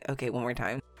Okay, one more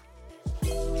time.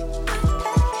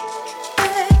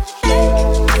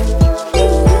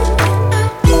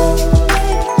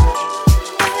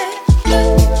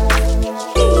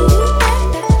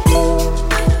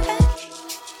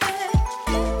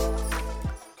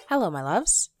 Hello, my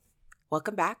loves.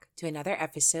 Welcome back to another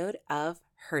episode of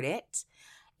Heard It.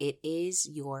 It is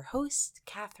your host,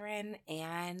 Catherine,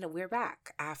 and we're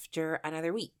back after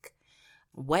another week.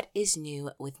 What is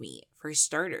new with me? For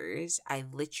starters, I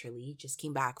literally just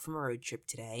came back from a road trip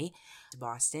today to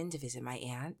Boston to visit my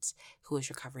aunt, who is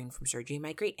recovering from surgery,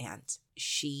 my great aunt.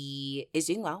 She is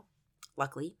doing well,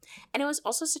 luckily. And it was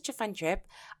also such a fun trip.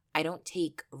 I don't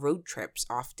take road trips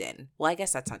often. Well, I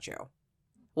guess that's not true.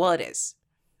 Well, it is.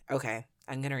 Okay,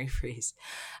 I'm going to rephrase.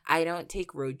 I don't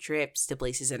take road trips to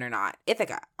places that are not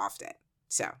Ithaca often.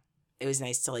 So it was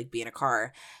nice to be in a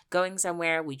car going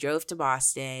somewhere. We drove to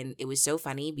Boston. It was so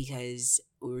funny because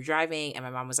we were driving and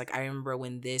my mom was like, I remember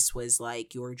when this was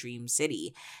your dream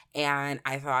city. And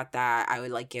I thought that I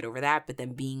would get over that. But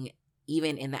then being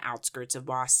even in the outskirts of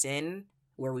Boston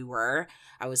where we were,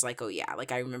 I was like, oh yeah,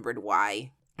 I remembered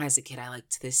why as a kid I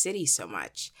liked this city so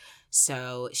much.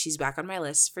 So she's back on my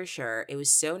list for sure. It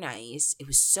was so nice. It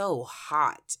was so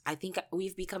hot. I think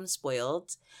we've become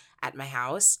spoiled at my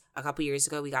house. A couple years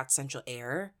ago, we got central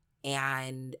air,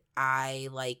 and I,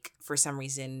 for some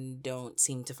reason, don't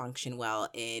seem to function well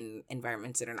in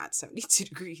environments that are not 72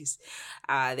 degrees.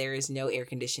 There is no air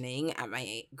conditioning at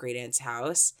my great aunt's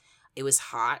house. It was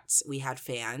hot. We had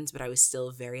fans, but I was still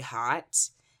very hot.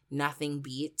 Nothing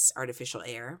beats artificial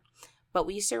air. But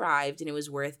we survived, and it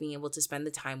was worth being able to spend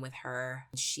the time with her.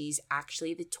 She's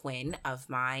actually the twin of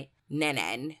my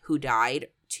Nenen, who died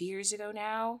 2 years ago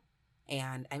now.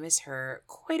 And I miss her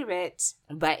quite a bit.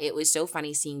 But it was so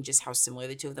funny seeing just how similar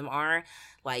the two of them are.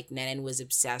 Nenen was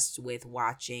obsessed with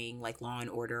watching, Law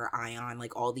 & Order, Ion,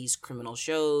 all these criminal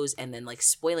shows, and then,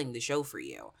 spoiling the show for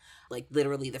you.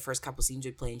 Literally the first couple scenes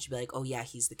would play, and she'd be like, oh, yeah,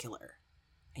 he's the killer.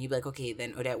 And you'd be like, okay,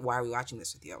 then, Odette, why are we watching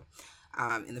this with you?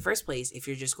 In the first place, if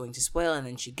you're just going to spoil, and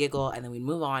then she'd giggle, and then we'd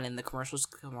move on, and the commercials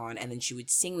come on, and then she would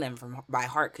sing them by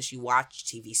heart because she watched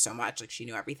TV so much, she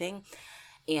knew everything.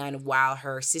 And while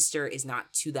her sister is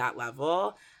not to that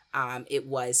level, it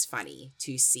was funny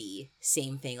to see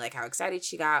same thing, how excited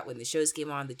she got when the shows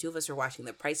came on. The two of us were watching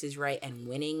The Price is Right and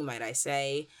winning, might I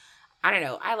say. I don't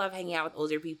know. I love hanging out with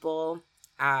older people.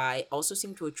 I also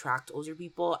seem to attract older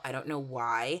people. I don't know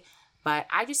why, but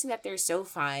I just think that they're so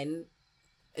fun.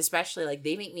 Especially,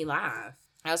 they make me laugh.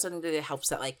 I also think that it helps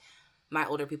that, my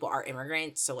older people are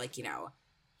immigrants. So,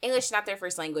 English is not their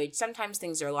first language. Sometimes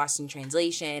things are lost in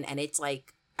translation. And it's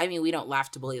we don't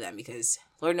laugh to bully them because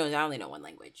Lord knows I only know one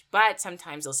language. But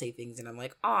sometimes they'll say things and I'm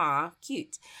like, aw,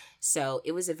 cute. So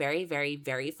it was a very, very,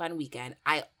 very fun weekend.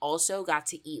 I also got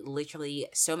to eat literally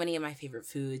so many of my favorite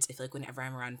foods. I feel whenever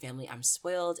I'm around family, I'm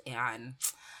spoiled and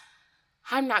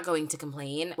I'm not going to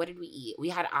complain. What did we eat? We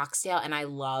had oxtail, and I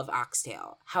love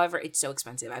oxtail. However, it's so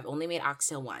expensive. I've only made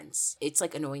oxtail once. It's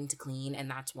annoying to clean, and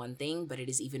that's one thing, but it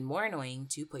is even more annoying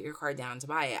to put your card down to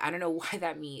buy it. I don't know why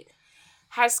that meat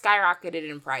has skyrocketed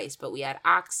in price, but we had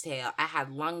oxtail. I had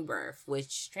lungberf,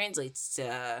 which translates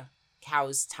to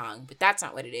cow's tongue, but that's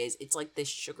not what it is. It's this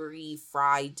sugary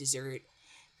fried dessert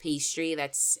pastry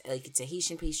that's it's a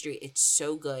Haitian pastry. It's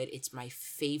so good. It's my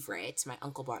favorite. My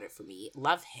uncle bought it for me.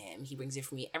 Love him. He brings it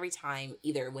for me every time,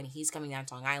 either when he's coming down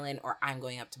to Long Island or I'm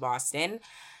going up to Boston.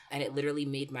 And it literally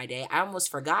made my day. I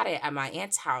almost forgot it at my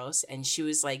aunt's house, and she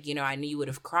was like, I knew you would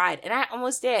have cried. And I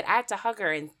almost did. I had to hug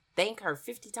her and thank her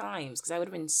 50 times because I would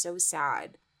have been so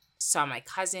sad. Saw my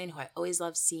cousin, who I always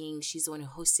love seeing. She's the one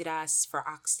who hosted us for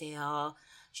oxtail.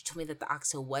 She told me that the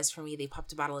oxtail was for me. They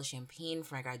popped a bottle of champagne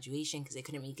for my graduation because they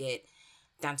couldn't make it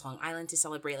down to Long Island to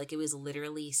celebrate. It was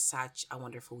literally such a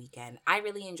wonderful weekend. I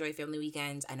really enjoy family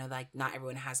weekends. I know that not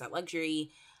everyone has that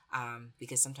luxury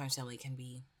because sometimes family can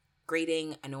be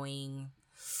grating, annoying,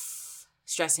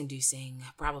 stress-inducing,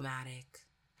 problematic,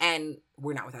 and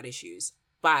we're not without issues.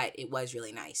 But it was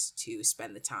really nice to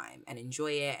spend the time and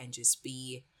enjoy it and just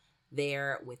be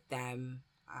there with them.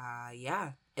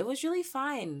 Yeah, it was really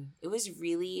fun. It was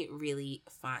really, really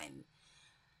fun.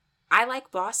 I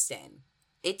like Boston.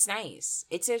 It's nice.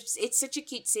 It's such a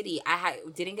cute city.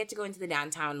 Didn't get to go into the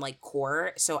downtown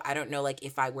core, so I don't know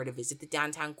if I were to visit the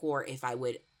downtown core, if I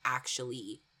would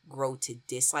actually grow to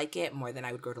dislike it more than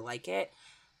I would grow to like it.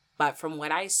 But from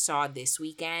what I saw this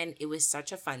weekend, it was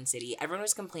such a fun city. Everyone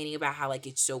was complaining about how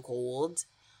it's so cold,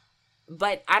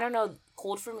 but I don't know.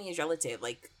 Cold for me is relative.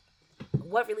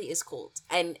 What really is cold?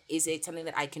 And is it something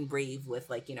that I can brave with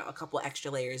a couple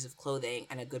extra layers of clothing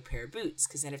and a good pair of boots?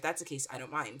 Because then if that's the case, I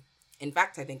don't mind. In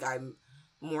fact, I think I'm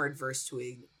more adverse to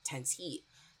intense heat.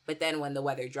 But then when the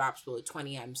weather drops below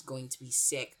 20, I'm going to be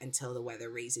sick until the weather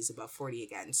raises above 40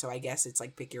 again. So I guess it's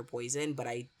like pick your poison, but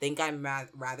I think I'd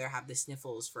rather have the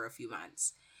sniffles for a few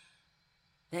months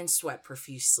than sweat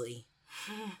profusely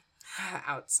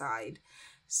outside.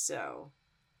 So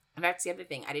that's the other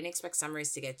thing. I didn't expect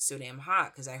summers to get so damn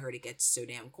hot because I heard it gets so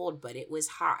damn cold, but it was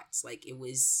hot. Like it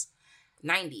was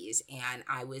 90s and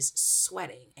I was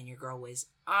sweating and your girl was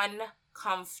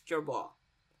uncomfortable.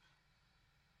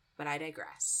 But I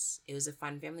digress. It was a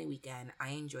fun family weekend. I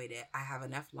enjoyed it. I have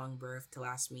enough lung birth to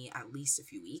last me at least a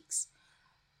few weeks.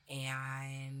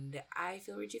 And I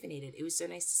feel rejuvenated. It was so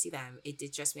nice to see them. It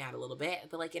did stress me out a little bit,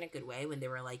 but like in a good way when they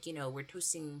were like, we're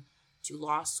toasting to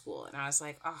law school. And I was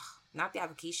like, oh, not the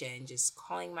application, just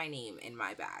calling my name in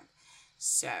my bag.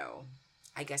 So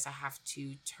I guess I have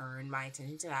to turn my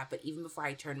attention to that. But even before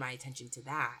I turn my attention to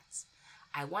that,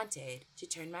 I wanted to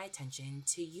turn my attention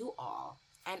to you all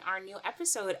and our new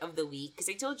episode of the week. Because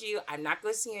I told you, I'm not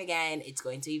ghosting you again. It's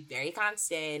going to be very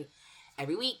constant.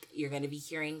 Every week, you're going to be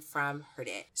hearing from Heard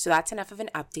It. So that's enough of an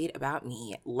update about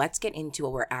me. Let's get into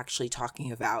what we're actually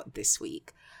talking about this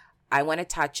week. I want to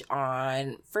touch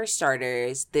on, for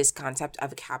starters, this concept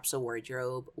of a capsule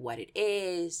wardrobe, what it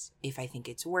is, if I think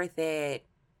it's worth it,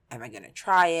 am I going to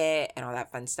try it, and all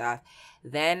that fun stuff.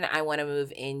 Then I want to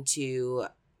move into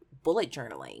bullet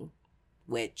journaling,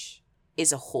 which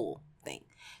is a whole thing.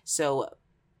 So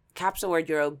capsule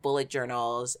wardrobe, bullet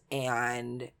journals,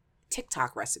 and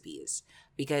TikTok recipes,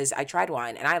 because I tried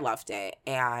one and I loved it,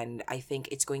 and I think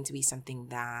it's going to be something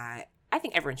that I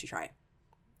think everyone should try.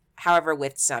 However,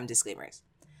 with some disclaimers.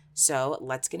 So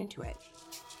let's get into it.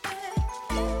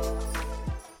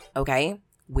 Okay,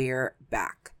 we're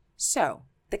back. So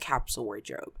the capsule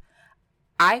wardrobe.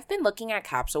 I've been looking at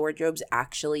capsule wardrobes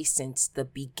actually since the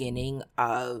beginning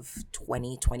of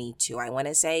 2022, I want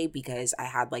to say, because I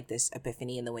had like this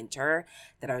epiphany in the winter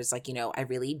that I was like, I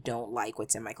really don't like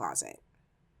what's in my closet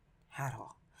at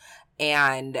all.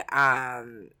 And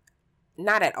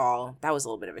not at all. That was a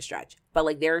little bit of a stretch. But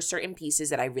like there are certain pieces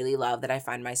that I really love that I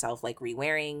find myself like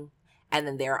re-wearing. And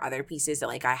then there are other pieces that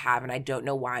like I have and I don't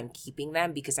know why I'm keeping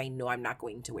them because I know I'm not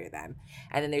going to wear them.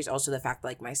 And then there's also the fact that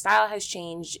like my style has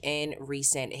changed in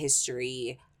recent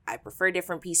history. I prefer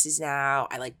different pieces now.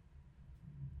 I like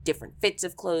different fits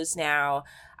of clothes now.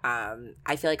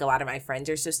 I feel like a lot of my friends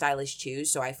are so stylish too.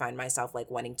 So I find myself like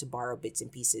wanting to borrow bits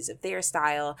and pieces of their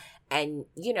style. And,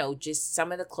 just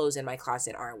some of the clothes in my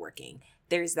closet aren't working.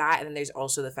 There's that. And then there's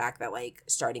also the fact that like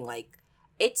starting like,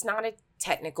 it's not a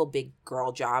technical big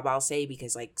girl job, I'll say,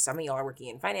 because like some of y'all are working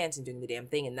in finance and doing the damn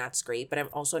thing, and that's great, but I'm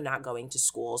also not going to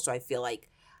school, so I feel like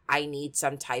I need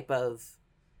some type of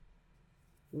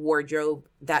wardrobe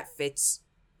that fits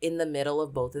in the middle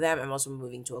of both of them. I'm also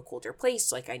moving to a colder place,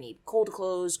 so like I need cold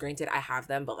clothes. Granted, I have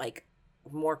them, but like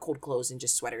more cold clothes than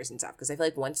just sweaters and stuff, because I feel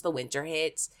like once the winter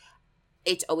hits,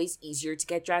 it's always easier to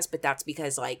get dressed, but that's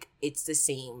because like it's the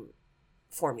same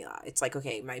formula. It's like,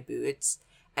 okay, my boots,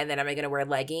 and then am I going to wear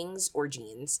leggings or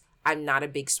jeans? I'm not a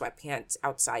big sweatpants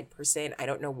outside person. I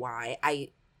don't know why.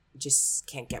 I just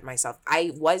can't get myself.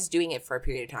 I was doing it for a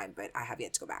period of time, but I have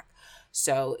yet to go back.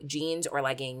 So jeans or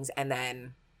leggings. And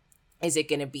then is it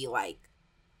going to be like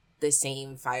the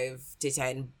same 5 to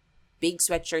 10 big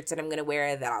sweatshirts that I'm going to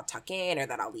wear that I'll tuck in or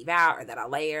that I'll leave out or that I'll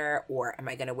layer? Or am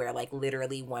I going to wear like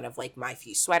literally one of like my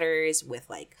few sweaters with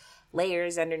like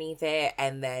layers underneath it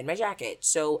and then my jacket?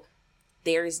 So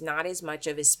there's not as much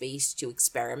of a space to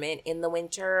experiment in the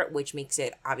winter, which makes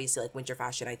it obviously like winter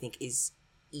fashion, I think, is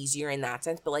easier in that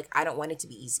sense. But like, I don't want it to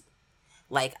be easy.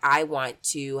 Like, I want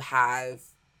to have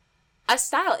a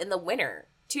style in the winter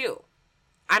too.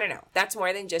 I don't know. That's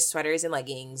more than just sweaters and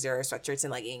leggings or sweatshirts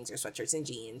and leggings or sweatshirts and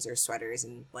jeans or sweaters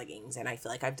and leggings. And I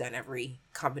feel like I've done every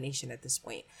combination at this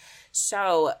point.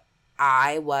 So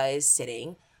I was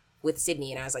sitting with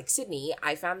Sydney, and I was like, Sydney,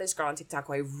 I found this girl on TikTok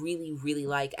who I really, really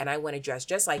like, and I want to dress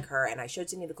just like her. And I showed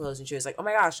Sydney the clothes, and she was like, oh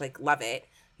my gosh, like, love it.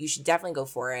 You should definitely go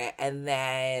for it. And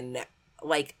then,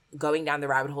 like, going down the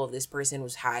rabbit hole of this person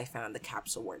was how I found the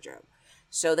capsule wardrobe.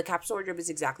 So the capsule wardrobe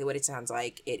is exactly what it sounds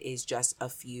like. It is just a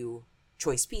few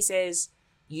choice pieces,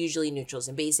 usually neutrals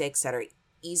and basics, that are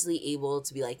easily able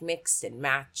to be like mixed and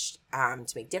matched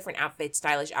to make different outfits,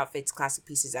 stylish outfits, classic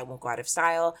pieces that won't go out of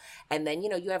style. And then,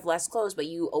 you have less clothes, but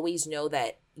you always know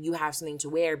that you have something to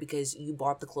wear because you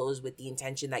bought the clothes with the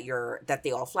intention that they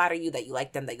all flatter you, that you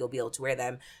like them, that you'll be able to wear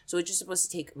them. So it's just supposed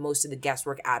to take most of the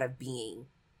guesswork out of being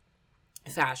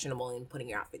fashionable and putting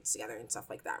your outfits together and stuff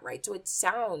like that, right? So it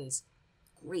sounds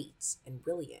great and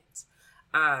brilliant.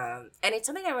 And it's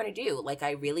something I want to do. Like,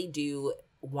 I really do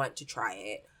want to try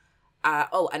it.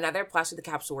 Another plus with the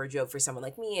capsule wardrobe for someone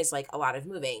like me is like a lot of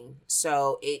moving.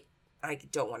 So I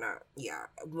don't want to, yeah.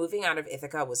 Moving out of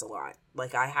Ithaca was a lot.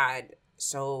 Like, I had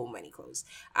so many clothes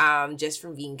just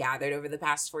from being gathered over the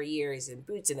past 4 years, and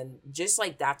boots, and then just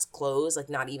like that's clothes, like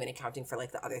not even accounting for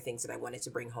like the other things that I wanted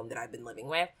to bring home that I've been living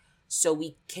with. So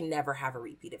we can never have a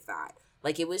repeat of that.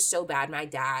 Like, it was so bad. My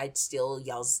dad still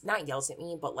not yells at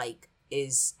me, but like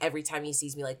is every time he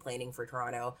sees me like planning for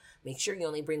Toronto, make sure you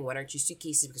only bring 1 or 2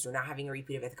 suitcases because we're not having a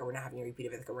repeat of Ithaca. We're not having a repeat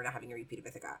of Ithaca. We're not having a repeat of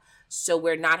Ithaca. So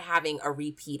we're not having a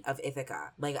repeat of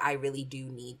Ithaca. Like, I really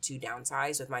do need to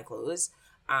downsize with my clothes.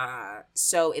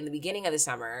 So in the beginning of the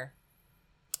summer,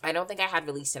 I don't think I had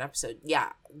released an episode. Yeah,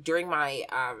 during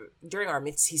our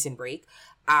mid-season break,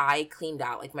 I cleaned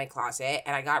out like my closet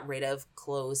and I got rid of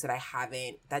clothes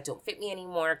that don't fit me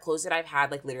anymore. Clothes that I've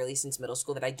had like literally since middle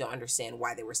school that I don't understand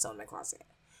why they were still in my closet.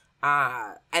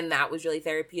 And that was really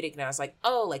therapeutic. And I was like,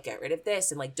 oh, like get rid of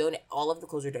this and like donate. All of the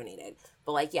clothes are donated,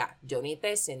 but like, yeah, donate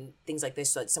this and things like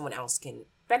this so that someone else can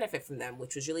benefit from them,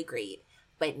 which was really great.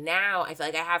 But now I feel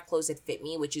like I have clothes that fit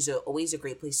me, which is always a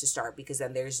great place to start because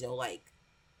then there's no like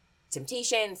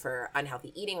temptation for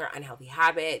unhealthy eating or unhealthy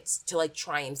habits to like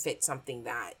try and fit something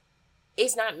that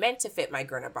is not meant to fit my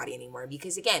grown-up body anymore,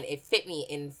 because again, it fit me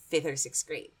in 5th or 6th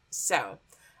grade. So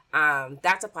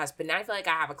that's a plus. But now I feel like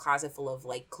I have a closet full of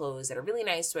like clothes that are really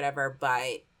nice, whatever,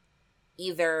 but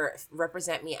either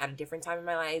represent me at a different time in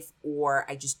my life or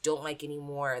I just don't like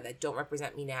anymore, that don't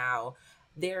represent me now.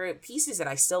 There are pieces that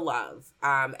I still love,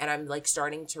 and I'm like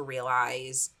starting to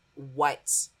realize what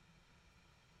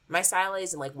my style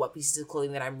is and like what pieces of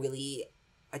clothing that I'm really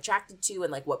attracted to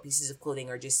and like what pieces of clothing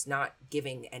are just not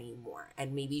giving anymore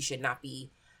and maybe should not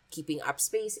be keeping up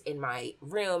space in my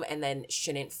room and then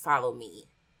shouldn't follow me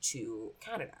to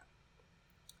Canada.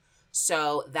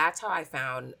 So that's how I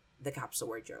found the capsule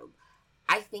wardrobe.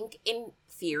 I think in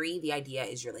theory, the idea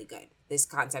is really good. This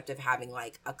concept of having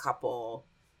like a couple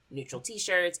neutral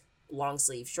t-shirts, long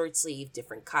sleeve, short sleeve,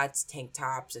 different cuts, tank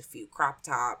tops, a few crop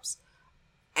tops,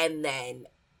 and then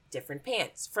different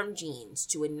pants, from jeans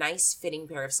to a nice fitting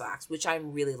pair of slacks, which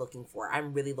I'm really looking for.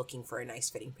 I'm really looking for a nice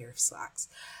fitting pair of slacks.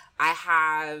 I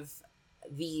have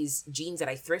these jeans that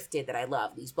I thrifted that I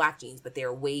love, these black jeans, but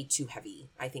they're way too heavy,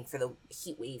 I think, for the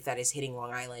heat wave that is hitting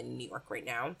Long Island, New York right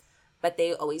now. But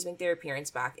they always make their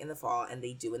appearance back in the fall, and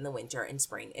they do in the winter and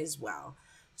spring as well.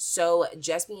 So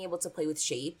just being able to play with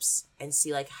shapes and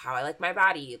see like how I like my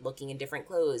body looking in different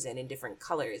clothes and in different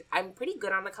colors. I'm pretty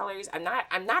good on the colors. I'm not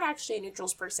actually a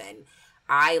neutrals person.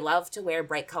 I love to wear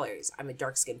bright colors. I'm a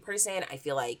dark skinned person. I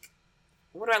feel like,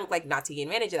 what do I look like not taking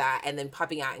advantage of that? And then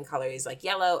popping out in colors like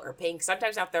yellow or pink.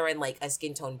 Sometimes I'll throw in like a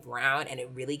skin tone brown and it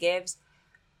really gives.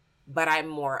 But I'm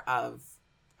more of,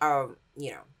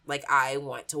 like I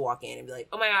want to walk in and be like,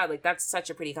 oh my God, like that's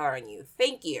such a pretty color on you.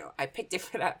 Thank you. I picked it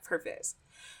for that purpose.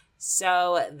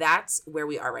 So that's where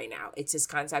we are right now. It's this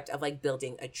concept of like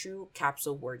building a true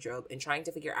capsule wardrobe and trying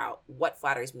to figure out what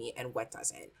flatters me and what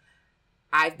doesn't.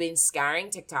 I've been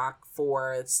scouring TikTok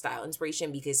for style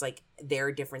inspiration because like there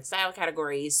are different style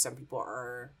categories.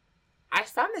 I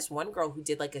found this one girl who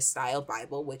did like a style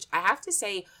Bible, which I have to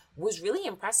say was really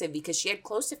impressive because she had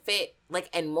clothes to fit like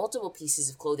and multiple pieces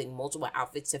of clothing, multiple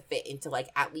outfits to fit into like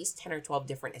at least 10 or 12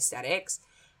 different aesthetics.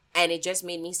 And it just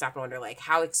made me stop and wonder, like,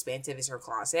 how expansive is her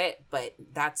closet? But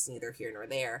that's neither here nor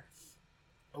there.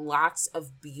 Lots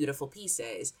of beautiful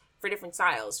pieces for different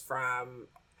styles from,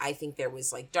 I think there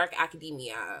was, like, dark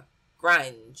academia,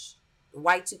 grunge,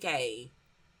 Y2K,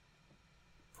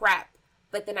 prep.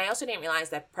 But then I also didn't realize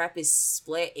that prep is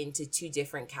split into 2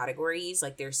 different categories.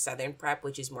 Like, there's Southern prep,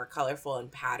 which is more colorful and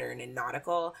pattern and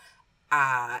nautical.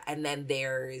 And then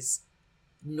there's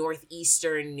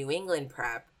Northeastern New England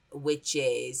prep, which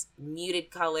is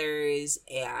muted colors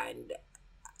and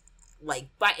like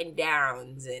button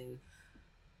downs and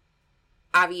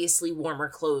obviously warmer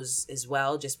clothes as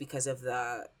well, just because of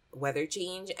the weather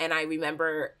change. And I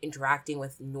remember interacting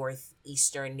with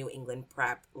Northeastern New England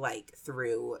prep like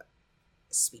through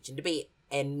speech and debate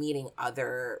and meeting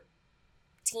other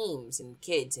teams and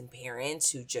kids and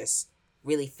parents who just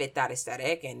really fit that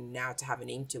aesthetic, and now to have a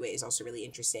name to it is also really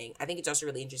interesting. I think it's also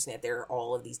really interesting that there are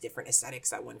all of these different aesthetics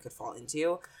that one could fall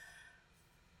into.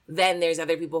 Then there's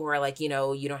other people who are like, you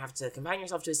don't have to confine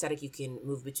yourself to aesthetic, you can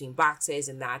move between boxes,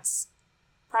 and that's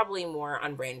probably more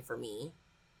on brand for me.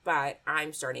 But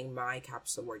I'm starting my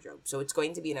capsule wardrobe, so it's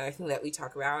going to be another thing that we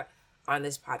talk about on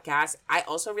this podcast. I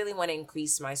also really want to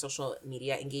increase my social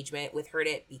media engagement with Heard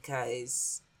It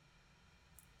because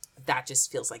that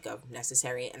just feels like a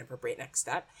necessary and appropriate next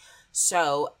step.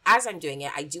 So as I'm doing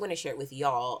it, I do want to share it with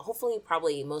y'all, hopefully,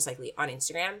 probably, most likely on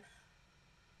Instagram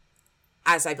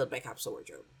as I build my capsule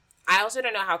wardrobe. I also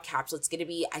don't know how capsule it's going to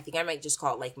be. I think I might just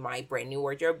call it like my brand new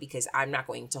wardrobe because I'm not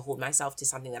going to hold myself to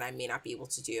something that I may not be able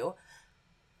to do.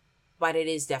 But it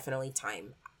is definitely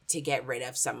time to get rid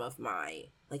of some of my,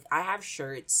 like, I have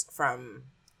shirts from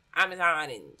Amazon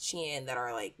and Shein that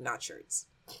are like not shirts.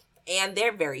 And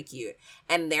they're very cute.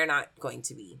 And they're not going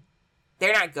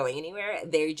anywhere.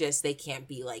 They can't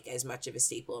be like as much of a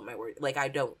staple in my word. Like, I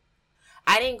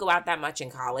didn't go out that much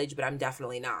in college, but I'm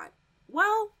definitely not.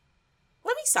 Well,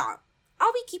 let me stop.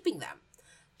 I'll be keeping them.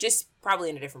 Just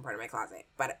probably in a different part of my closet.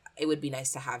 But it would be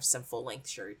nice to have some full length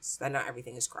shirts that not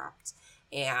everything is cropped.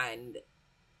 And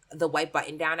the white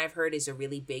button down, I've heard, is a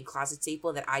really big closet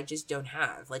staple that I just don't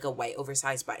have. Like a white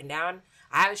oversized button down.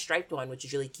 I have a striped one, which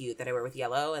is really cute, that I wear with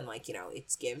yellow, and like,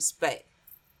 it gives. But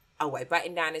a white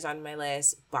button down is on my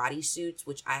list. Bodysuits,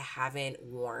 which I haven't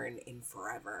worn in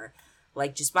forever.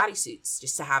 Like, just bodysuits,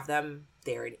 just to have them.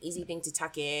 They're an easy thing to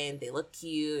tuck in. They look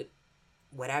cute.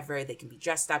 Whatever. They can be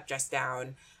dressed up, dressed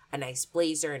down. A nice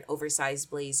blazer, an oversized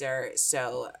blazer.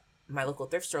 So my local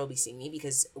thrift store will be seeing me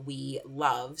because we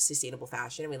love sustainable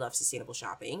fashion and we love sustainable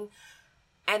shopping.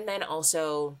 And then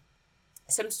also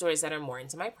some stores that are more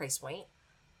into my price point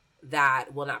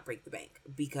that will not break the bank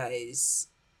because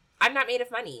I'm not made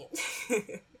of money.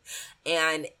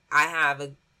 And I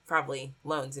have probably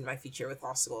loans in my future with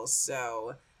law school,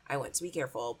 so I want to be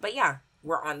careful. But yeah,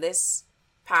 we're on this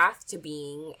path to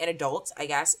being an adult, I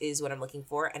guess, is what I'm looking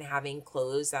for, and having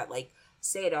clothes that like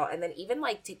say adult, and then even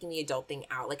like taking the adult thing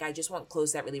out. Like, I just want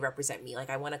clothes that really represent me. Like,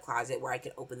 I want a closet where I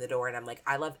can open the door and I'm like,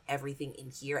 I love everything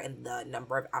in here, and the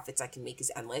number of outfits I can make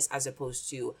is endless, as opposed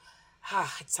to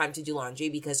it's time to do laundry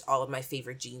because all of my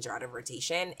favorite jeans are out of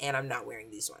rotation and I'm not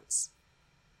wearing these ones.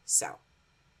 So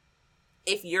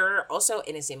if you're also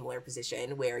in a similar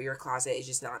position where your closet is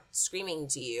just not screaming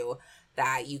to you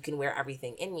that you can wear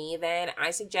everything in me, then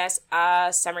I suggest a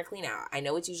summer clean out. I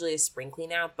know it's usually a spring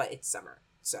clean out, but it's summer.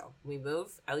 So we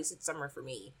move, at least it's summer for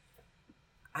me.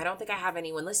 I don't think I have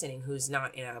anyone listening who's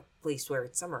not in a place where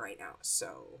it's summer right now.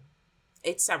 So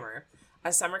it's summer.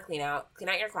 A summer clean out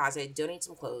your closet, donate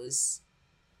some clothes,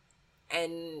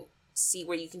 and see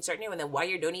where you can start new. And then while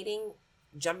you're donating,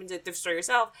 jump into the thrift store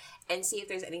yourself and see if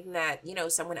there's anything that,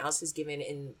 someone else has given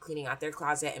in cleaning out their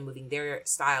closet and moving their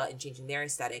style and changing their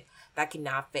aesthetic that can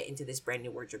now fit into this brand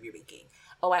new wardrobe you're making.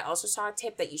 Oh, I also saw a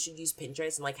tip that you should use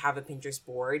Pinterest and like have a Pinterest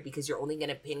board, because you're only going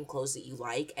to pin clothes that you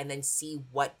like and then see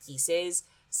what pieces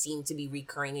seem to be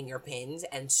recurring in your pins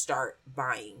and start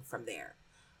buying from there.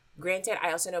 Granted,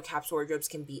 I also know capsule wardrobes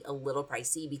can be a little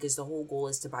pricey because the whole goal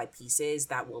is to buy pieces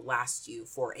that will last you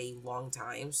for a long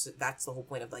time. So that's the whole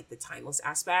point of like the timeless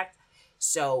aspect.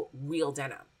 So real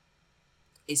denim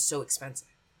is so expensive.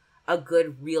 A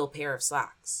good real pair of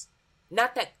slacks.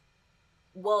 Not that,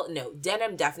 well, no,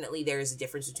 denim definitely there is a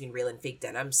difference between real and fake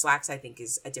denim. Slacks I think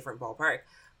is a different ballpark.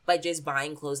 But just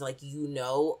buying clothes like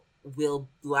will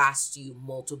last you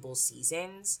multiple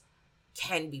seasons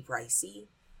can be pricey.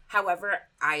 However,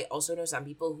 I also know some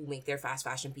people who make their fast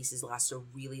fashion pieces last a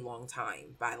really long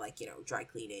time by dry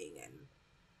cleaning and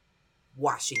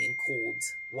washing and cold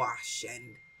wash and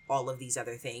all of these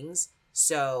other things.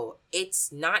 So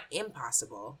it's not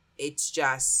impossible. It's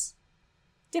just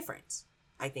different,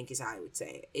 I think is how I would say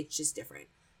it. It's just different.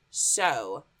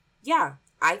 So yeah,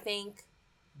 I think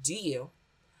do you.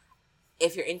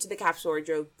 If you're into the capsule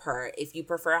wardrobe if you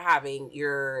prefer having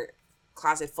your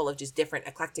closet full of just different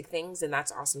eclectic things, and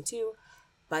that's awesome too.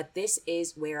 But this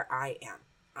is where I am.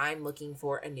 I'm looking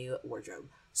for a new wardrobe.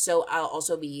 So I'll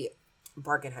also be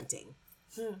bargain hunting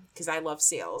because I love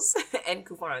sales and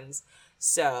coupons.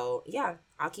 So yeah,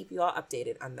 I'll keep you all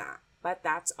updated on that. But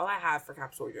that's all I have for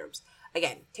capsule wardrobes.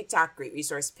 Again, TikTok, great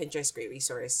resource. Pinterest, great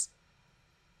resource.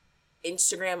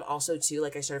 Instagram also too.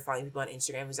 Like, I started following people on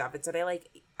Instagram whose outfits that I like.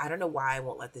 I don't know why I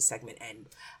won't let this segment end.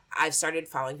 I've started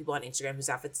following people on Instagram whose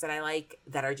outfits that I like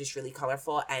that are just really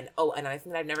colorful. And another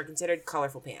thing that I've never considered,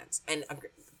 colorful pants. And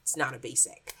it's not a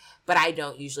basic, but I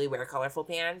don't usually wear colorful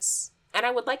pants. And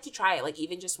I would like to try it, like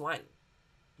even just one.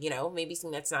 Maybe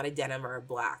something that's not a denim or a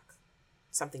black.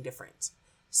 Something different.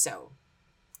 So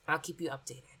I'll keep you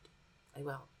updated. I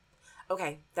will.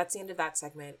 Okay, that's the end of that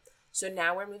segment. So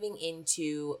now we're moving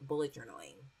into bullet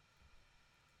journaling.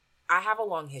 I have a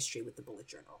long history with the bullet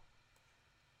journal.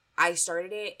 I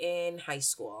started it in high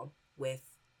school with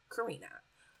Karina.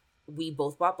 We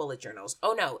both bought bullet journals.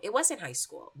 Oh no, it wasn't high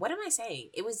school. What am I saying?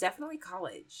 It was definitely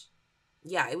college.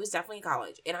 Yeah, it was definitely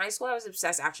college. In high school, I was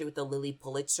obsessed actually with the Lily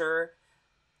Pulitzer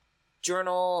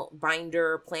journal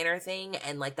binder planner thing,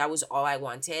 and like that was all I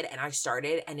wanted, and I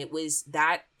started, and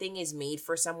that thing is made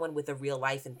for someone with a real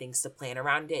life and things to plan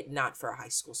around it, not for a high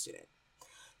school student.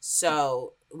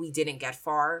 So we didn't get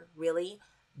far really,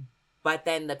 But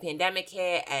then the pandemic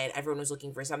hit and everyone was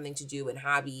looking for something to do and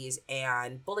hobbies,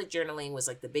 and bullet journaling was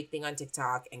like the big thing on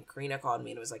TikTok. And Karina called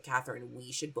me and was like, Catherine,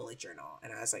 we should bullet journal.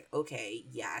 And I was like, okay,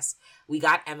 yes. We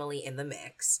got Emily in the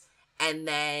mix. And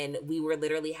then we were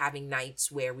literally having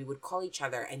nights where we would call each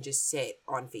other and just sit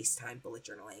on FaceTime bullet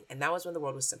journaling. And that was when the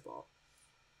world was simple.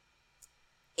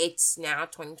 It's now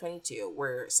 2022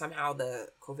 where somehow the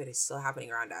COVID is still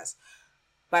happening around us.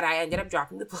 But I ended up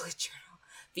dropping the bullet journal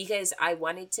because I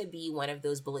wanted to be one of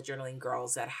those bullet journaling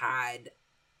girls that had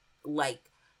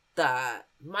like the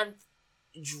month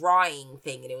drawing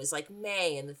thing, and it was like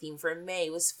May, and the theme for May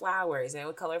was flowers, and I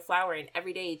would color flower in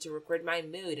every day to record my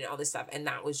mood and all this stuff, and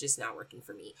that was just not working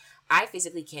for me. I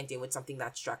physically can't deal with something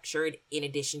that's structured in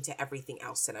addition to everything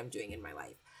else that I'm doing in my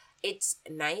life. It's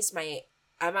nice. My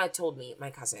Emma told me, my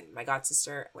cousin, my god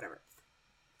sister, whatever,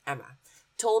 Emma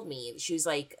told me, she was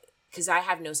like, because I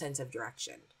have no sense of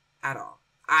direction at all.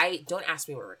 Don't ask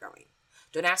me where we're going.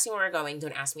 Don't ask me where we're going.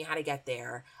 Don't ask me how to get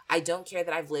there. I don't care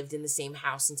that I've lived in the same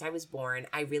house since I was born.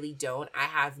 I really don't. I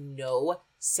have no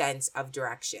sense of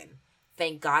direction.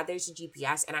 Thank God there's a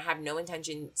GPS, and I have no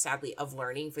intention, sadly, of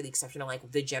learning, for the exception of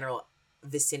like the general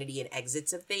vicinity and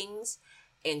exits of things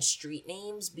and street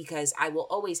names, because I will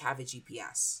always have a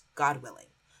GPS, God willing.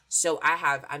 So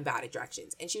I'm bad at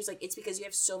directions. And she was like, it's because you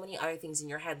have so many other things in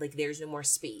your head. Like there's no more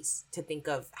space to think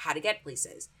of how to get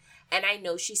places. And I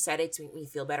know she said it to make me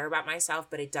feel better about myself,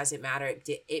 but it doesn't matter.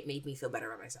 It made me feel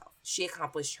better about myself. She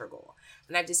accomplished her goal.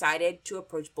 And I've decided to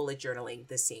approach bullet journaling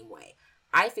the same way.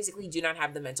 I physically do not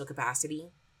have the mental capacity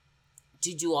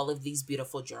to do all of these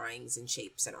beautiful drawings and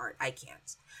shapes and art. I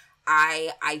can't.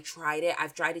 I tried it.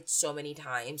 I've tried it so many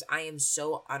times. I am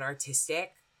so unartistic.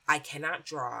 I cannot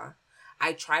draw.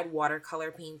 I tried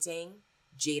watercolor painting.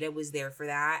 Jada was there for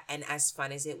that. And as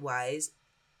fun as it was,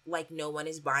 like no one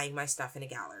is buying my stuff in a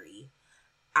gallery.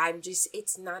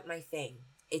 It's not my thing.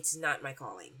 It's not my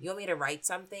calling. You want me to write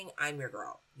something? I'm your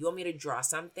girl. You want me to draw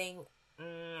something?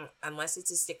 Unless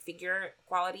it's a stick figure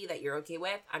quality that you're okay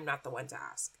with, I'm not the one to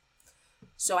ask.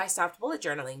 So I stopped bullet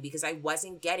journaling because I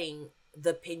wasn't getting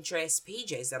the Pinterest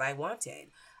pages that I wanted.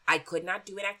 I could not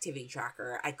do an activity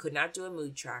tracker. I could not do a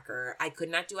mood tracker. I could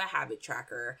not do a habit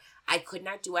tracker. I could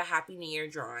not do a Happy New Year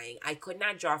drawing. I could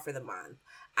not draw for the month.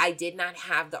 I did not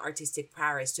have the artistic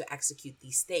prowess to execute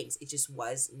these things. It just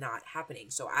was not happening.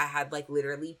 So I had like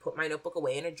literally put my notebook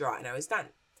away in a drawer and I was done.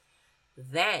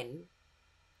 Then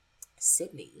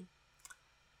Sydney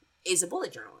is a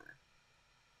bullet journaler,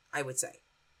 I would say.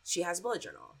 She has a bullet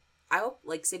journal. I hope,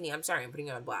 like, Sydney, I'm sorry, I'm putting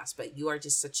you on blast, but you are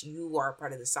a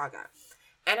part of the saga.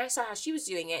 And I saw how she was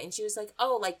doing it, and she was like,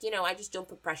 oh, like, I just don't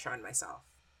put pressure on myself.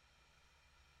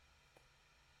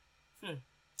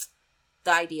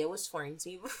 The idea was foreign to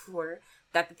me before,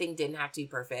 that the thing didn't have to be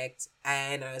perfect.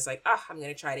 And I was like, oh, I'm going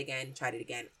to try it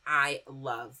again. I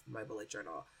love my bullet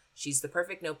journal. She's the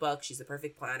perfect notebook. She's the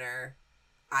perfect planner.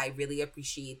 I really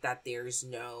appreciate that there's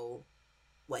no,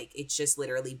 like, it's just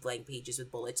literally blank pages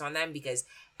with bullets on them, because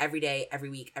every day, every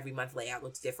week, every month layout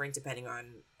looks different depending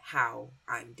on how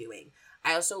I'm doing.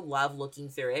 I also love looking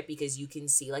through it because you can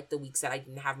see like the weeks that I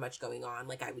didn't have much going on.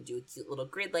 Like I would do a cute little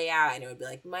grid layout and it would be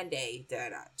like Monday,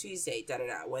 da-da-da, Tuesday,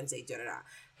 da-da-da, Wednesday, da-da-da.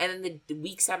 And then the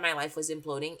weeks that my life was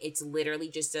imploding, it's literally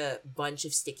just a bunch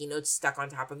of sticky notes stuck on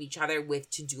top of each other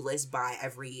with to-do lists by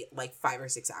every like 5 or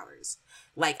 6 hours.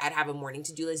 Like I'd have a morning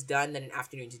to-do list done, then an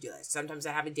afternoon to-do list. Sometimes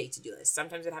I'd have a day to-do list.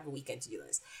 Sometimes I'd have a weekend to-do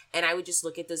list. And I would just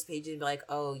look at those pages and be like,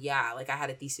 oh yeah, like I had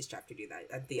a thesis chapter due that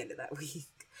at the end of that week.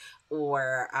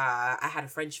 Or I had a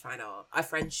French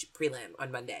prelim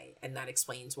on Monday, and that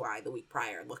explains why the week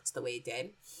prior looked the way it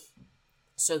did.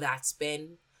 So that's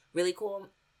been really cool.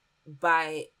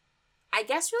 But I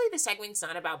guess really the segment's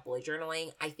not about bullet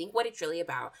journaling. I think what it's really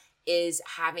about is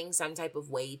having some type of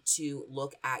way to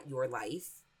look at your life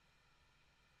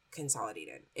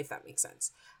consolidated, if that makes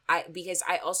sense. Because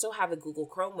I also have a Google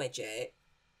Chrome widget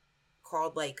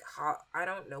called I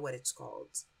don't know what it's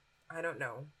called. I don't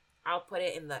know. I'll put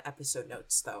it in the episode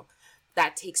notes though.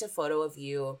 That takes a photo of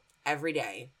you every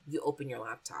day. You open your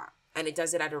laptop and it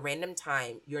does it at a random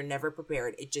time. You're never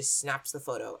prepared. It just snaps the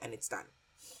photo and it's done.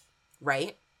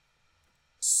 Right?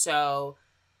 So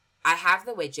I have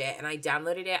the widget and I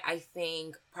downloaded it, I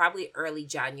think probably early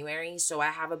January. So I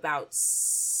have about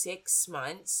 6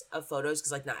 months of photos,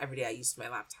 because like not every day I used my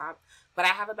laptop, but I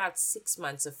have about 6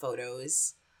 months of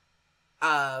photos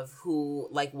of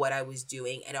what I was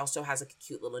doing. It also has like a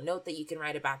cute little note that you can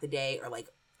write about the day, or like,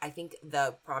 I think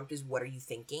the prompt is, what are you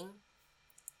thinking?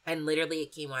 And literally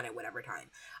it came on at whatever time.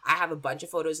 I have a bunch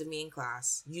of photos of me in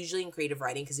class, usually in creative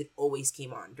writing, because it always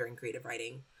came on during creative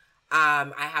writing.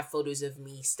 I have photos of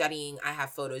me studying. I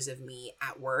have photos of me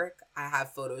at work. I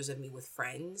have photos of me with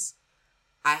friends.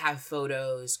 I have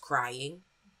photos crying,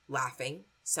 laughing,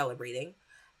 celebrating.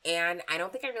 And I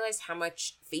don't think I realized how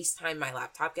much FaceTime my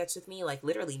laptop gets with me. Like,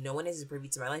 literally, no one is as privy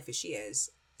to my life as she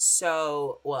is.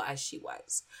 So, well, as she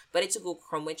was. But it's a Google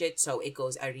Chrome widget, so it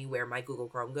goes anywhere my Google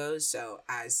Chrome goes. So,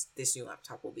 as this new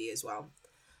laptop will be as well.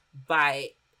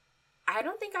 But I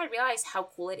don't think I realized how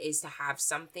cool it is to have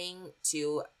something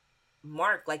to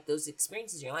mark like those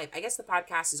experiences in your life. I guess the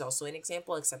podcast is also an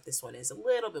example, except this one is a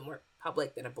little bit more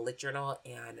public than a bullet journal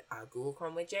and a Google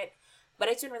Chrome widget. But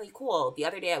it's been really cool. The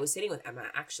other day I was sitting with Emma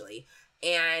actually,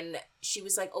 and she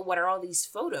was like, "Oh, what are all these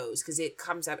photos?" Because it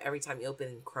comes up every time you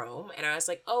open Chrome. And I was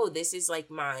like, "Oh, this is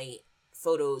like my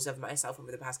photos of myself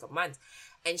over the past couple months."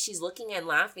 And she's looking and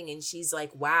laughing, and she's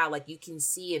like, "Wow, like you can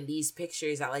see in these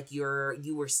pictures that like you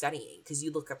were studying because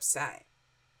you look upset."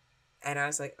 And I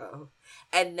was like, "Oh."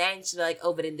 And then she's like,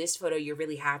 "Oh, but in this photo, you're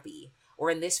really happy. Or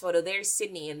in this photo, there's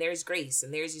Sydney, and there's Grace,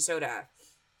 and there's Yusoda."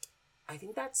 I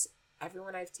think that's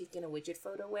everyone I've taken a widget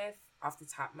photo with off the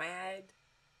top of my head.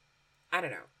 I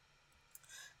don't know.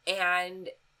 And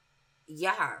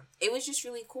yeah, it was just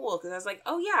really cool because I was like,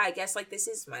 "Oh yeah, I guess like this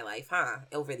is my life, huh?"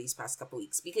 Over these past couple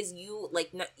weeks, because you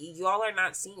like y'all are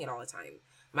not seeing it all the time.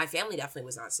 My family definitely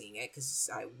was not seeing it because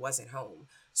I wasn't home.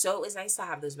 So it was nice to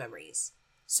have those memories.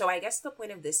 So I guess the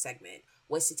point of this segment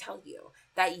was to tell you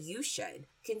that you should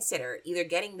consider either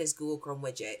getting this Google Chrome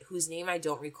widget, whose name I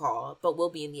don't recall, but will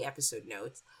be in the episode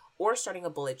notes, or starting a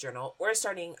bullet journal, or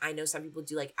starting, I know some people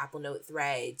do like Apple Note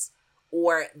threads,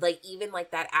 or like even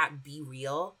like that app Be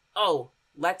Real. Oh,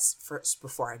 let's first,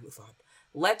 before I move on,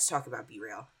 let's talk about Be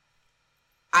Real.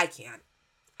 I can't.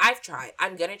 I've tried.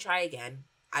 I'm going to try again.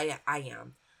 I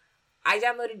am. I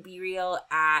downloaded Be Real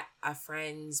at a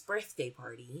friend's birthday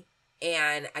party.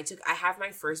 And I have my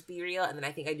first Be Real, and then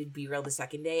I think I did Be Real the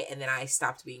second day, and then I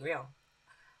stopped being real.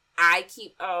 I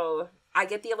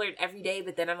get the alert every day,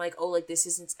 but then I'm like, oh, like this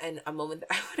isn't a moment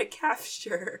that I want to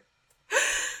capture.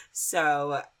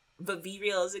 So, but Be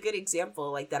Real is a good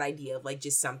example, like that idea of like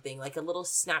just something, like a little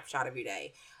snapshot of your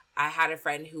day. I had a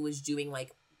friend who was doing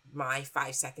like my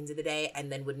 5 seconds of the day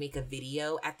and then would make a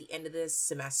video at the end of the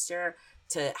semester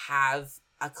to have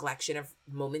a collection of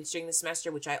moments during the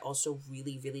semester, which I also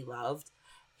really, really loved.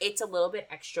 It's a little bit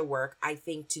extra work, I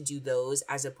think, to do those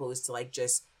as opposed to like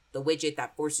just the widget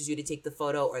that forces you to take the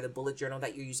photo or the bullet journal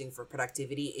that you're using for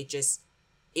productivity. It just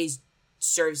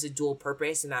serves a dual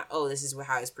purpose, and that, oh, this is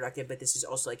how I was productive, but this is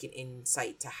also like an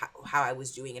insight to how I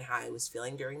was doing and how I was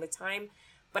feeling during the time.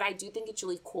 But I do think it's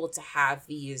really cool to have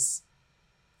these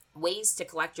ways to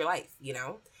collect your life, you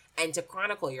know? And to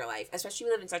chronicle your life, especially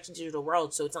we live in such a digital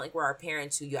world. So it's not like we're our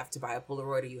parents who you have to buy a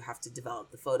Polaroid or you have to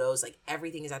develop the photos. Like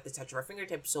everything is at the touch of our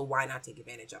fingertips. So why not take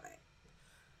advantage of it?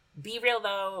 Be Real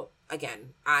though, again,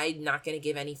 I'm not going to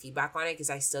give any feedback on it because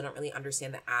I still don't really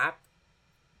understand the app.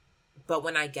 But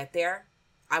when I get there,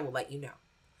 I will let you know.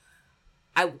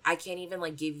 I can't even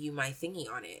like give you my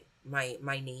thingy on it. My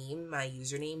name, my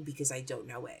username, because I don't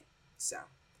know it. So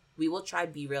we will try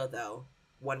Be Real though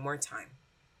one more time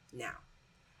now.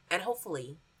 And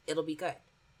hopefully, it'll be good.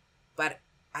 But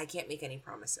I can't make any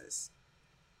promises.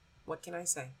 What can I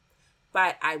say?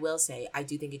 But I will say, I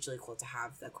do think it's really cool to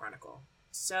have the Chronicle.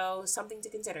 So, something to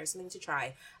consider, something to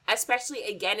try. Especially,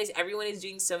 again, as everyone is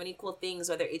doing so many cool things,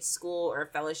 whether it's school or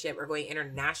fellowship or going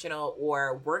international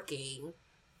or working,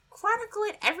 chronicle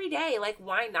it every day. Like,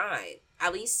 why not?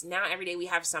 At least now every day we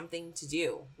have something to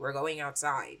do. We're going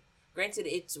outside. Granted,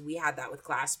 we had that with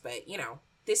class, but, you know,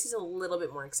 this is a little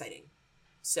bit more exciting.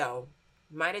 So,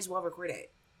 might as well record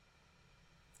it.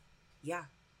 Yeah.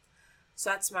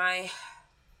 So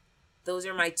those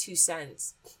are my 2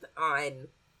 cents on,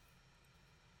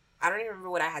 I don't even remember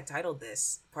what I had titled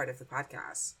this part of the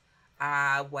podcast.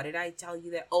 What did I tell you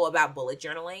that? Oh, about bullet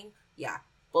journaling. Yeah.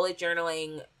 Bullet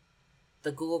journaling,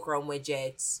 the Google Chrome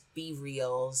widgets, Be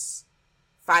Reals,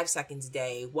 5 seconds a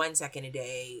day, 1 second a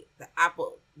day, the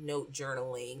Apple Note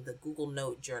journaling, the Google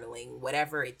Note journaling,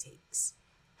 whatever it takes.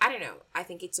 I don't know. I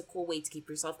think it's a cool way to keep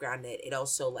yourself grounded. It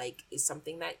also like is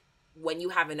something that when you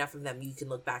have enough of them, you can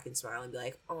look back and smile and be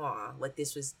like, "Aw, like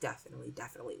this was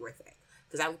definitely worth it."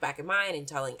 Because I look back at mine and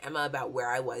telling Emma about where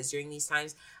I was during these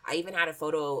times. I even had a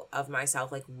photo of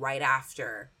myself like right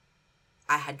after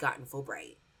I had gotten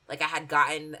Fulbright. Like I had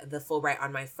gotten the Fulbright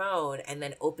on my phone and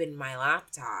then opened my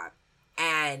laptop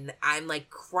and I'm like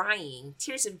crying,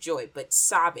 tears of joy, but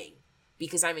sobbing.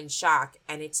 Because I'm in shock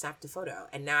and it snapped a photo.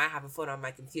 And now I have a photo on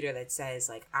my computer that says,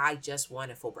 like, I just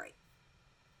won a Fulbright.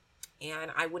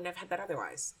 And I wouldn't have had that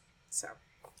otherwise. So,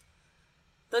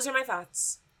 those are my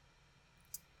thoughts.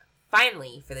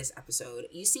 Finally, for this episode,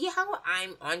 you see how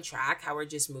I'm on track, how we're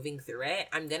just moving through it?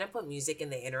 I'm going to put music in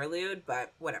the interlude,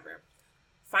 but whatever.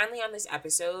 Finally, on this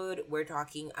episode, we're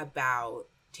talking about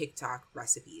TikTok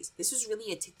recipes. This was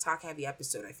really a TikTok heavy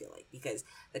episode, I feel like, because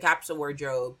the capsule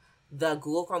wardrobe, the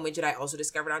Google Chrome widget I also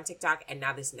discovered on TikTok, and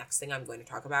now this next thing I'm going to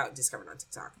talk about, discovered on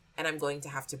TikTok. And I'm going to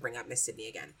have to bring up Miss Sydney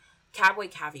again. Cowboy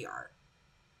Caviar.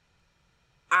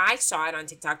 I saw it on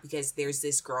TikTok because there's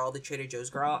this girl, the Trader Joe's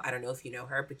girl. I don't know if you know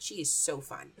her, but she is so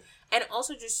fun. And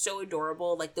also just so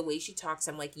adorable. Like the way she talks,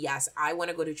 I'm like, yes, I want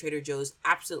to go to Trader Joe's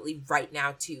absolutely right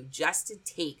now too, just to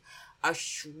take a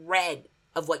shred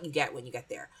of what you get when you get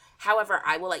there. However,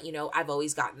 I will let you know, I've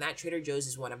always gotten that. Trader Joe's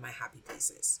is one of my happy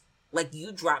places. Like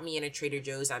you drop me in a Trader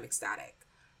Joe's, I'm ecstatic.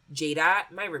 Jada,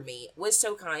 my roommate, was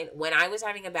so kind. When I was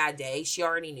having a bad day, she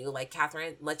already knew, like,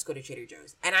 Catherine, let's go to Trader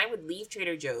Joe's. And I would leave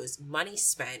Trader Joe's, money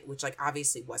spent, which, like,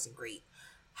 obviously wasn't great.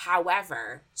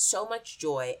 However, so much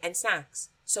joy and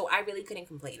snacks. So I really couldn't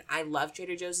complain. I love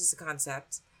Trader Joe's as a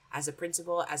concept, as a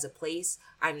principle, as a place.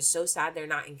 I'm so sad they're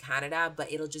not in Canada,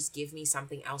 but it'll just give me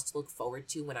something else to look forward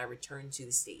to when I return to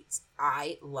the States.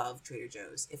 I love Trader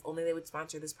Joe's. If only they would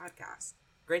sponsor this podcast.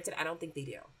 Granted, I don't think they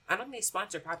do. I don't think they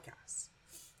sponsor podcasts.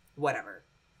 Whatever.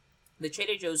 The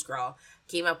Trader Joe's girl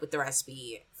came up with the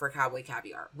recipe for Cowboy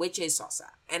Caviar, which is salsa.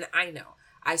 And I know.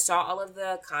 I saw all of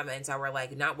the comments that were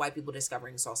like, not white people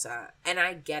discovering salsa. And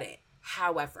I get it.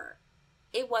 However,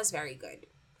 it was very good.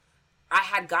 I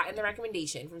had gotten the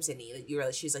recommendation from Sydney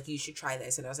that she's like, you should try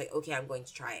this. And I was like, okay, I'm going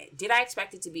to try it. Did I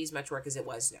expect it to be as much work as it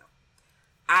was? No.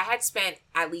 I had spent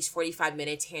at least 45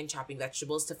 minutes hand chopping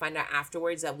vegetables to find out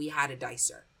afterwards that we had a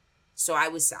dicer. So I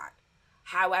was sad.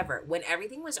 However, when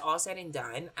everything was all said and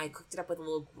done, I cooked it up with a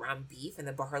little ground beef and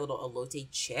then bought her little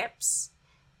elote chips.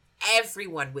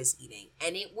 Everyone was eating.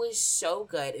 And it was so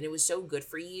good. And it was so good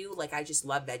for you. Like, I just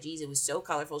love veggies. It was so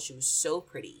colorful. She was so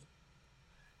pretty.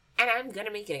 And I'm going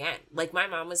to make it again. Like, my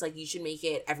mom was like, you should make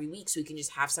it every week so we can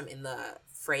just have some in the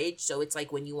fridge. So it's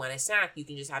like when you want a snack, you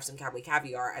can just have some Cowboy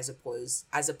Caviar as opposed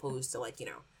to, like, you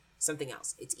know, something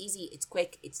else. It's easy. It's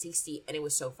quick. It's tasty. And it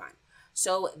was so fun.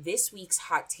 So this week's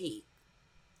hot take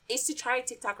is to try a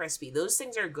TikTok recipe. Those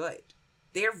things are good.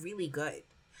 They're really good.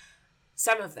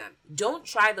 Some of them. Don't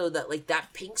try, though,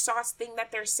 that pink sauce thing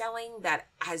that they're selling that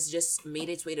has just made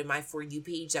its way to my For You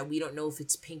page that we don't know if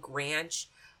it's pink ranch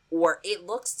or it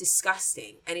looks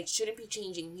disgusting and it shouldn't be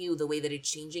changing you the way that it's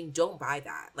changing. Don't buy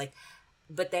that.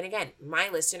 But then again, my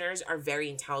listeners are very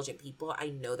intelligent people. I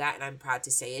know that and I'm proud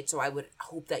to say it. So I would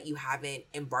hope that you haven't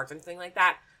embarked on something like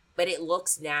that. But it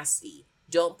looks nasty.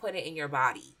 Don't put it in your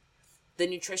body. The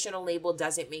nutritional label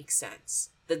doesn't make sense.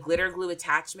 The glitter glue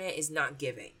attachment is not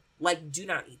giving. Like, do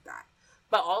not eat that.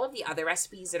 But all of the other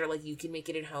recipes that are like, you can make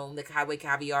it at home, the Cowboy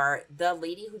Caviar, the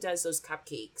lady who does those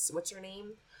cupcakes, what's her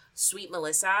name? Sweet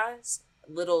Melissa's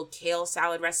little kale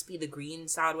salad recipe, the green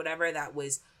salad, whatever, that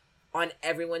was on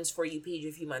everyone's For You page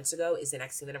a few months ago is the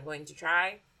next thing that I'm going to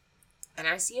try. And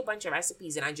I see a bunch of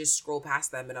recipes and I just scroll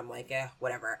past them and I'm like,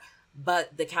 whatever.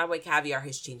 But the Cowboy Caviar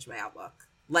has changed my outlook.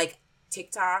 Like,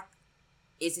 TikTok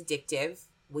is addictive,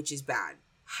 which is bad.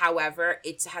 However,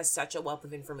 it has such a wealth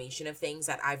of information of things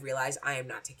that I've realized I am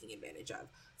not taking advantage of.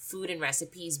 Food and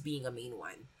recipes being a main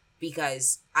one.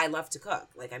 Because I love to cook.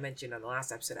 Like I mentioned on the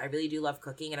last episode, I really do love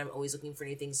cooking and I'm always looking for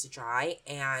new things to try.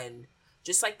 And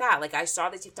just like that, like I saw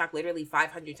the TikTok literally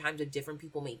 500 times of different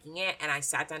people making it. And I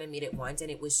sat down and made it once and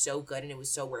it was so good and it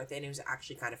was so worth it. And it was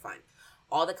actually kind of fun.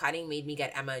 All the cutting made me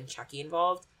get Emma and Chucky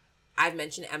involved. I've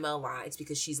mentioned Emma a lot. It's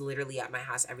because she's literally at my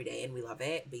house every day and we love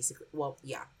it. Basically, well,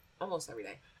 yeah, almost every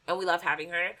day. And we love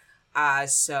having her.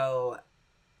 So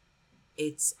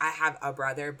I have a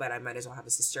brother, but I might as well have a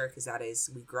sister because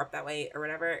we grew up that way or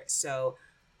whatever. So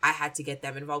I had to get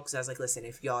them involved because I was like, listen,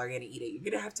 if y'all are going to eat it, you're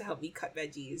going to have to help me cut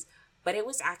veggies. But it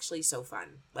was actually so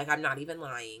fun. Like, I'm not even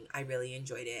lying. I really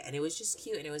enjoyed it. And it was just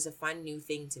cute and it was a fun new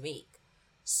thing to make.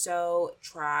 So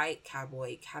try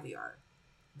Cowboy Caviar.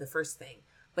 The first thing.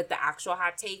 But the actual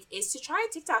hot take is to try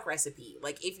a TikTok recipe.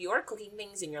 Like, if you're cooking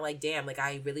things and you're like, damn, like,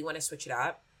 I really want to switch it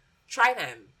up, try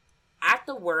them. At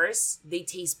the worst, they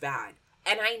taste bad.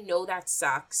 And I know that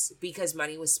sucks because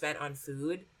money was spent on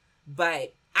food.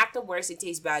 But at the worst, it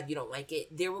tastes bad. You don't like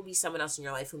it. There will be someone else in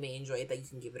your life who may enjoy it that you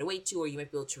can give it away to. Or you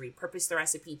might be able to repurpose the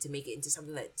recipe to make it into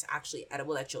something that's actually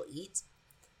edible that you'll eat.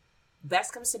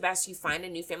 Best comes to best, you find a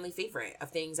new family favorite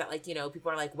of things that, like, you know,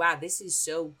 people are like, wow, this is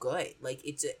so good. Like,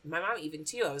 my mom even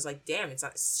too. I was like, damn, it's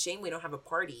a shame we don't have a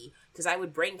party because I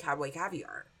would bring Cowboy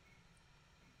Caviar.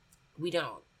 We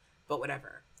don't, but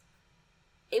whatever.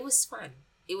 It was fun.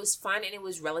 It was fun and it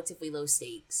was relatively low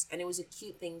stakes and it was a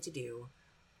cute thing to do.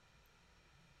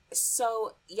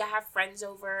 So you have friends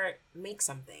over, make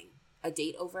something. a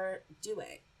date over, do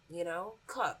it.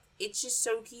 Cook. It's just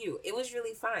so cute. It was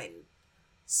really fun.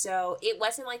 So it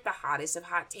wasn't like the hottest of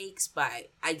hot takes,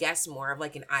 but I guess more of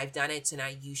like an I've done it, so now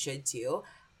you should too.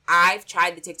 I've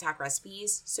tried the TikTok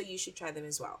recipes, so you should try them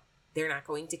as well. They're not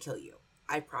going to kill you.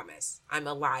 I promise. I'm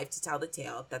alive to tell the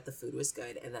tale that the food was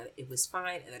good and that it was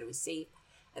fine and that it was safe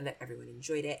and that everyone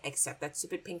enjoyed it, except that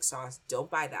stupid pink sauce.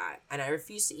 Don't buy that. And I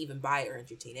refuse to even buy it or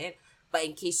entertain it. But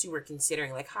in case you were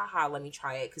considering, like, haha, let me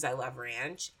try it because I love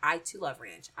ranch. I too love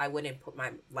ranch. I wouldn't put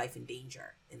my life in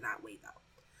danger in that way, though.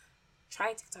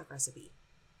 Try a TikTok recipe.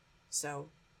 So,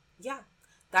 yeah.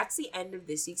 That's the end of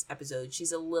this week's episode.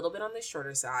 She's a little bit on the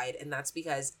shorter side, and that's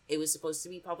because it was supposed to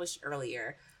be published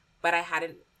earlier, but I had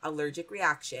an allergic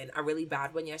reaction, a really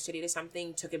bad one yesterday to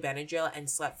something, took a Benadryl, and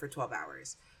slept for 12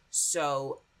 hours.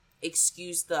 So,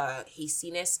 excuse the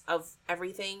hastiness of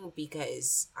everything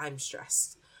because I'm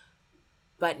stressed.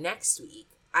 But next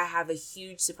week, I have a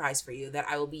huge surprise for you that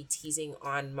I will be teasing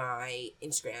on my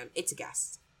Instagram. It's a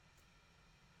guest.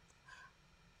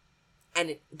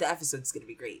 And the episode's going to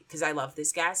be great because I love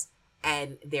this guest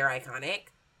and they're iconic.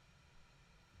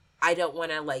 I don't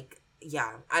want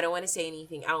to say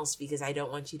anything else because I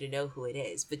don't want you to know who it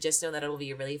is. But just know that it'll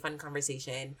be a really fun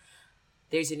conversation.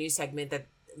 There's a new segment that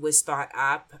was thought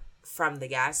up from the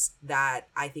guest that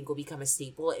I think will become a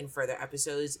staple in further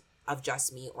episodes of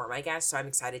just me or my guest. So I'm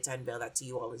excited to unveil that to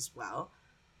you all as well.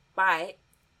 But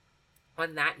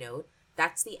on that note,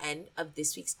 that's the end of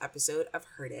this week's episode of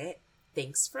Heard It.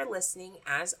 Thanks for listening.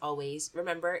 As always,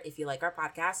 remember, if you like our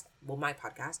podcast, my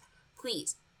podcast,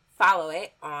 please follow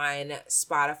it on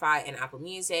Spotify and Apple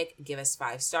Music. Give us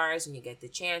 5 stars when you get the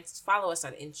chance. Follow us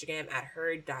on Instagram at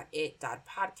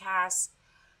heard.it.podcast.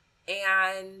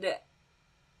 And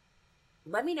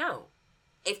let me know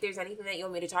if there's anything that you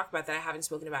want me to talk about that I haven't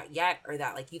spoken about yet or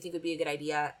that like you think would be a good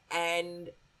idea. And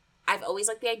I've always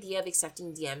liked the idea of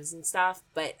accepting DMs and stuff,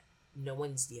 but no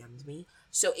one's DM'd me.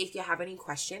 So if you have any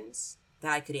questions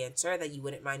that I could answer that you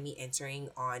wouldn't mind me answering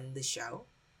on the show,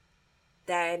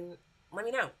 then let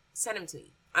me know. Send them to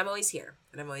me. I'm always here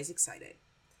and I'm always excited.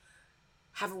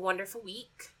 Have a wonderful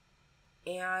week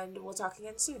and we'll talk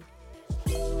again soon.